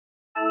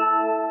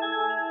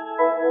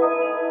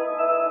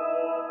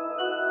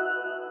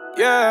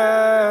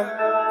Yeah,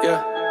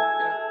 yeah.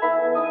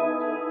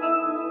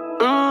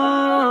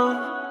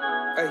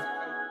 Hey.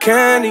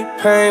 Candy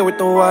paint with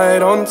the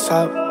white on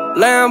top.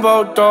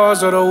 Lambo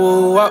doors or the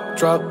woo-up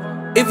drop.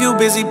 If you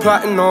busy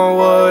plotting on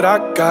what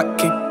I got,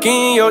 kick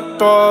in your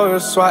door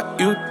and swat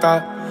you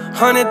thought.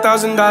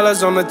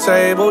 $100,000 on the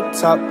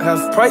tabletop.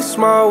 Half price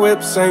my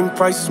whip, same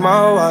price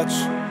my watch.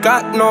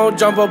 Got no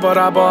jumper, but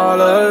I ball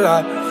a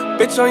lot.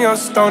 Bitch on your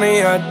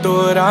stony, I do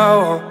what I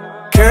want.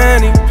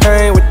 Candy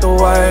paint with the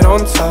white on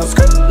top.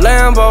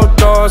 Lambo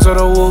doors or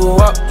the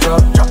woo-up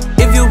drop.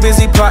 If you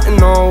busy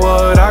plotting on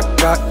what I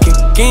got,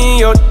 kick in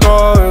your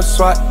door and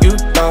swat you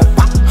thought.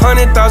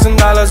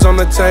 $100,000 on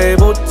the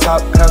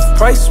tabletop. Half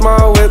price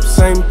my whip,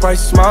 same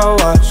price my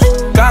watch.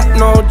 Got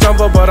no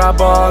jumper, but I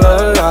ball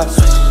a lot.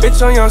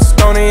 Bitch on your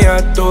stony,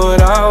 I do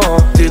what I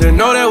want. Didn't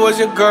know that was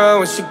your girl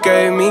when she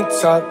gave me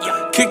top.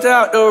 Kicked her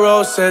out the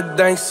road, said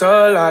thanks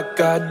a lot.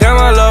 Goddamn,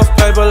 I love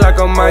paper like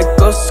a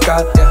Michael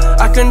Scott.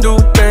 I can do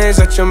things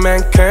that your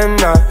man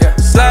cannot.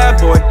 Slab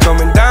boy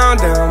coming down,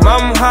 damn,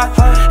 I'm hot.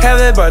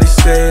 Everybody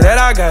say that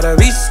I gotta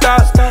be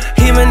stopped.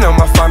 Even though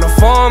my final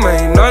form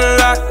ain't none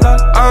locked.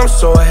 I'm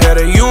so ahead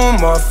of you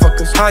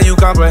motherfuckers. How you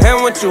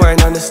comprehend what you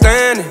ain't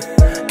understanding?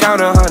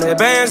 Count 100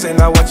 bands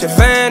and I watch it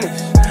vanish.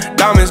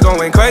 Diamonds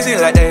going crazy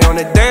like they on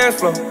the dance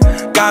floor.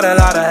 Got a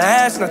lot of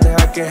ass, nothing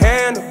I can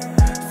handle.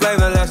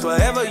 Flavorless,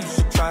 whatever, you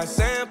should try a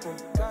sample.